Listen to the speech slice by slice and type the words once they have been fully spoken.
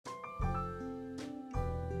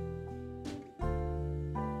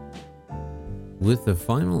with the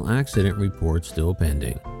final accident report still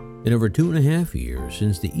pending, in over 2.5 years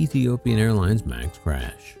since the Ethiopian Airlines MAX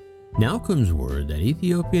crash. Now comes word that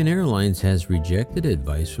Ethiopian Airlines has rejected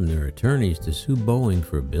advice from their attorneys to sue Boeing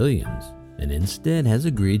for billions, and instead has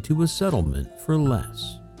agreed to a settlement for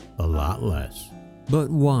less. A lot less. But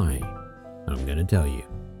why? I'm gonna tell you.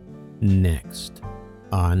 Next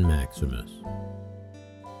on Maximus.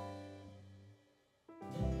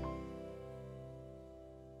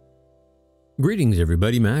 Greetings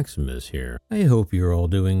everybody, Maximus here. I hope you're all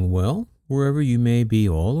doing well, wherever you may be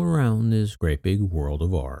all around this great big world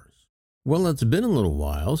of ours. Well, it's been a little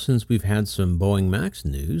while since we've had some Boeing MAX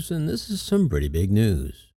news, and this is some pretty big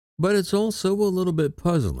news. But it's also a little bit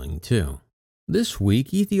puzzling too. This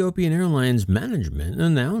week, Ethiopian Airlines management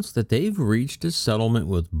announced that they've reached a settlement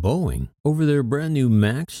with Boeing over their brand new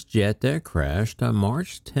MAX jet that crashed on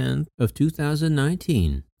March 10th of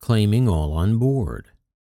 2019, claiming all on board.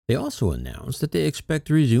 They also announced that they expect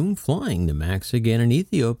to resume flying the MAX again in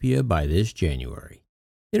Ethiopia by this January.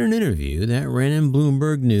 In an interview that ran in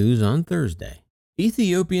Bloomberg News on Thursday,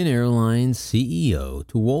 Ethiopian Airlines CEO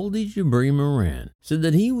Blvd Moran said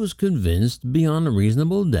that he was convinced beyond a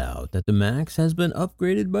reasonable doubt that the MAX has been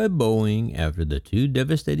upgraded by Boeing after the 2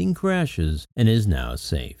 devastating crashes and is now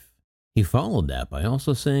safe. He followed that by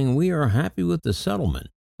also saying, "We are happy with the settlement.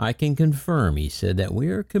 I can confirm," he said, "that we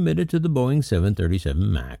are committed to the Boeing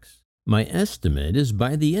 737 MAX. My estimate is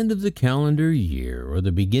by the end of the calendar year or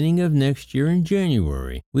the beginning of next year in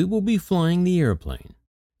January, we will be flying the airplane."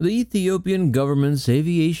 The Ethiopian government's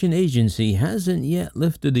aviation agency hasn't yet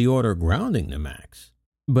lifted the order grounding the MAX,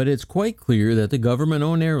 but it's quite clear that the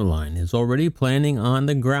government-owned airline is already planning on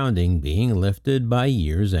the grounding being lifted by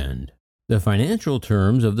year's end. The financial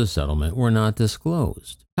terms of the settlement were not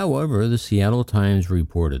disclosed. However, the Seattle Times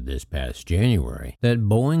reported this past January that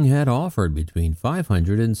Boeing had offered between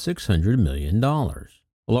 $500 and $600 million.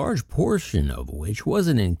 A large portion of which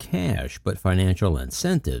wasn't in cash but financial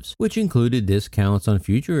incentives, which included discounts on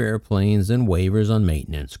future airplanes and waivers on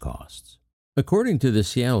maintenance costs. According to the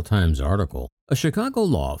Seattle Times article, a Chicago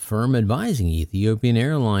law firm advising Ethiopian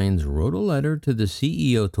Airlines wrote a letter to the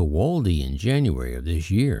CEO Blvd in January of this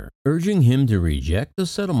year, urging him to reject the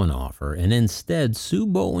settlement offer and instead sue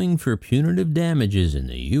Boeing for punitive damages in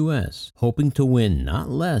the U.S., hoping to win not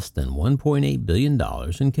less than $1.8 billion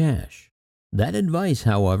in cash. That advice,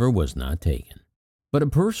 however, was not taken. But a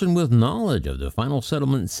person with knowledge of the final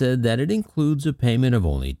settlement said that it includes a payment of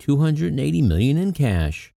only $280 million in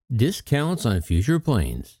cash, discounts on future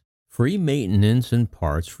planes, free maintenance and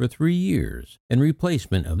parts for 3 years, and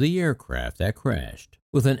replacement of the aircraft that crashed,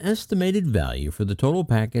 with an estimated value for the total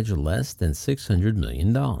package less than $600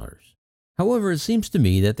 million. However, it seems to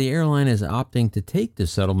me that the airline is opting to take the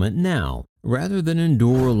settlement now, rather than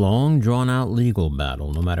endure a long drawn-out legal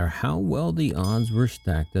battle, no matter how well the odds were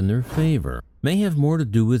stacked in their favor. May have more to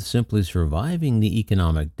do with simply surviving the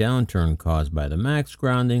economic downturn caused by the MAX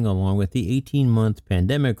grounding along with the 18-month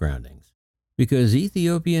pandemic groundings. Because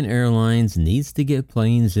Ethiopian Airlines needs to get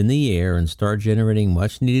planes in the air and start generating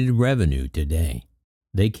much-needed revenue today.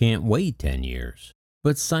 They can't wait 10 years.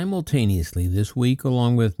 But simultaneously this week,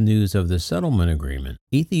 along with news of the settlement agreement,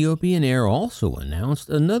 Ethiopian Air also announced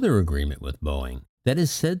another agreement with Boeing that is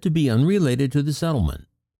said to be unrelated to the settlement.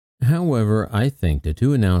 However, I think the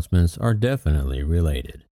two announcements are definitely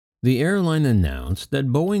related. The airline announced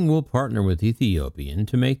that Boeing will partner with Ethiopian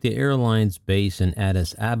to make the airline's base in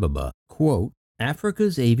Addis Ababa, quote,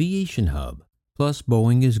 Africa's aviation hub. Plus,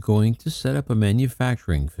 Boeing is going to set up a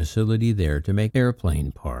manufacturing facility there to make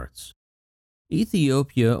airplane parts.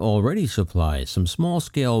 Ethiopia already supplies some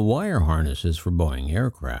small-scale wire harnesses for Boeing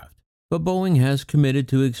aircraft, but Boeing has committed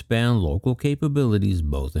to expand local capabilities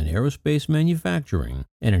both in aerospace manufacturing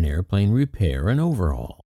and in airplane repair and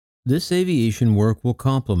overhaul. This aviation work will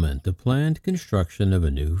complement the planned construction of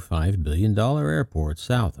a new $5 billion airport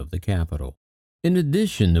south of the capital. In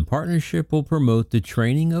addition, the partnership will promote the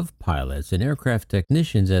training of pilots and aircraft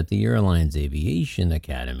technicians at the airline's Aviation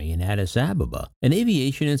Academy in Addis Ababa and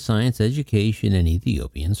aviation and science education in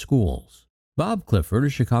Ethiopian schools. Bob Clifford, a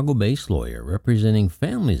Chicago-based lawyer representing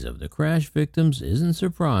families of the crash victims, isn't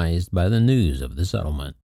surprised by the news of the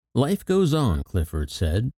settlement. Life goes on, Clifford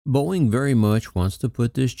said. Boeing very much wants to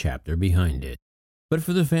put this chapter behind it. But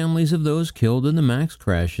for the families of those killed in the MAX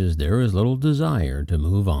crashes, there is little desire to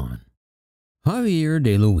move on. Javier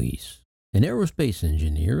De Luis, an aerospace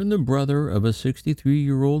engineer and the brother of a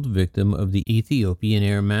 63-year-old victim of the Ethiopian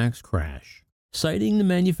Air MAX crash, citing the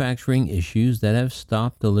manufacturing issues that have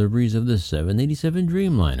stopped deliveries of the 787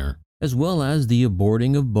 Dreamliner, as well as the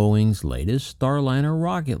aborting of Boeing's latest Starliner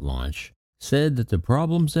rocket launch, said that the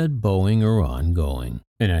problems at Boeing are ongoing,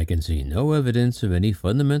 and I can see no evidence of any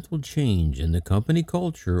fundamental change in the company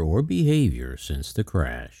culture or behavior since the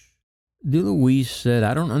crash. DeLuise said,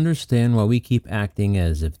 I don't understand why we keep acting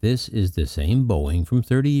as if this is the same Boeing from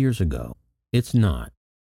 30 years ago. It's not.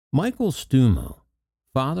 Michael Stumo,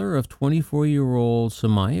 father of 24-year-old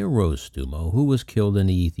Samaya Rose Stumo, who was killed in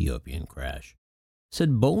the Ethiopian crash,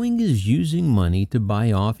 said Boeing is using money to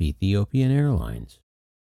buy off Ethiopian Airlines.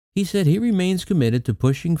 He said he remains committed to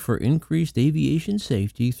pushing for increased aviation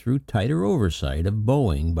safety through tighter oversight of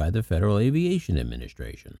Boeing by the Federal Aviation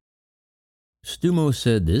Administration. Stumo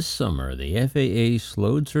said this summer the FAA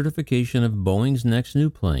slowed certification of Boeing's next new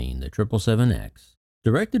plane, the 777X,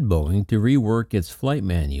 directed Boeing to rework its flight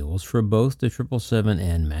manuals for both the 777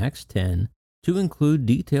 and MAX 10 to include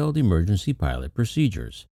detailed emergency pilot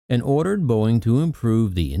procedures, and ordered Boeing to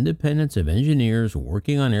improve the independence of engineers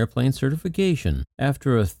working on airplane certification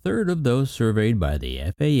after a third of those surveyed by the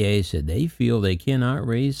FAA said they feel they cannot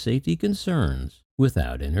raise safety concerns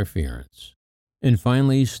without interference. And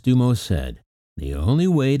finally, Stumo said, the only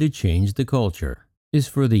way to change the culture is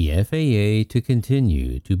for the FAA to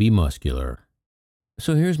continue to be muscular.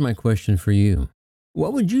 So here's my question for you.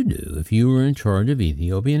 What would you do if you were in charge of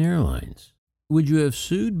Ethiopian Airlines? Would you have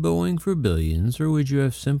sued Boeing for billions, or would you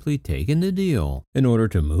have simply taken the deal in order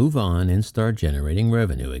to move on and start generating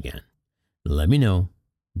revenue again? Let me know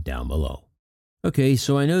down below. Okay,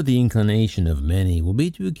 so I know the inclination of many will be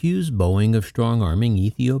to accuse Boeing of strong-arming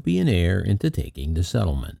Ethiopian Air into taking the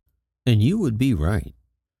settlement. And you would be right.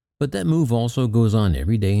 But that move also goes on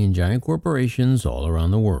every day in giant corporations all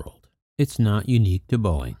around the world. It's not unique to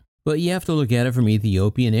Boeing. But you have to look at it from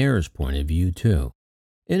Ethiopian Air's point of view too.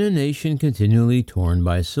 In a nation continually torn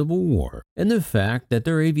by civil war and the fact that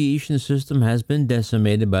their aviation system has been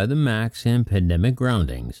decimated by the MAX and pandemic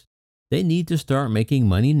groundings, they need to start making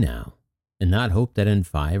money now and not hope that in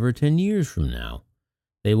 5 or 10 years from now,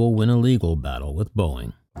 they will win a legal battle with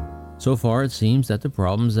Boeing. So far, it seems that the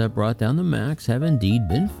problems that brought down the MAX have indeed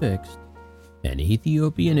been fixed, and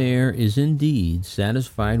Ethiopian Air is indeed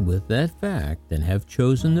satisfied with that fact and have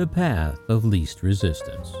chosen the path of least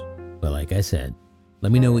resistance. But like I said,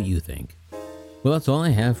 let me know what you think. Well, that's all I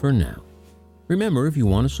have for now. Remember, if you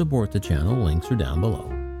want to support the channel, links are down below.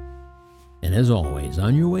 And as always,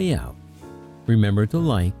 on your way out, remember to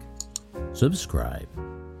like, subscribe,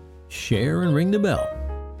 share, and ring the bell.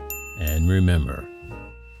 And remember,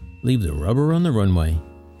 leave the rubber on the runway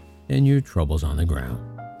and your troubles on the ground.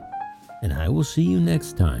 And I will see you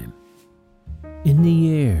next time in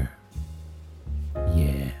the air.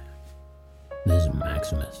 Yeah, this is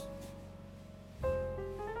Maximus.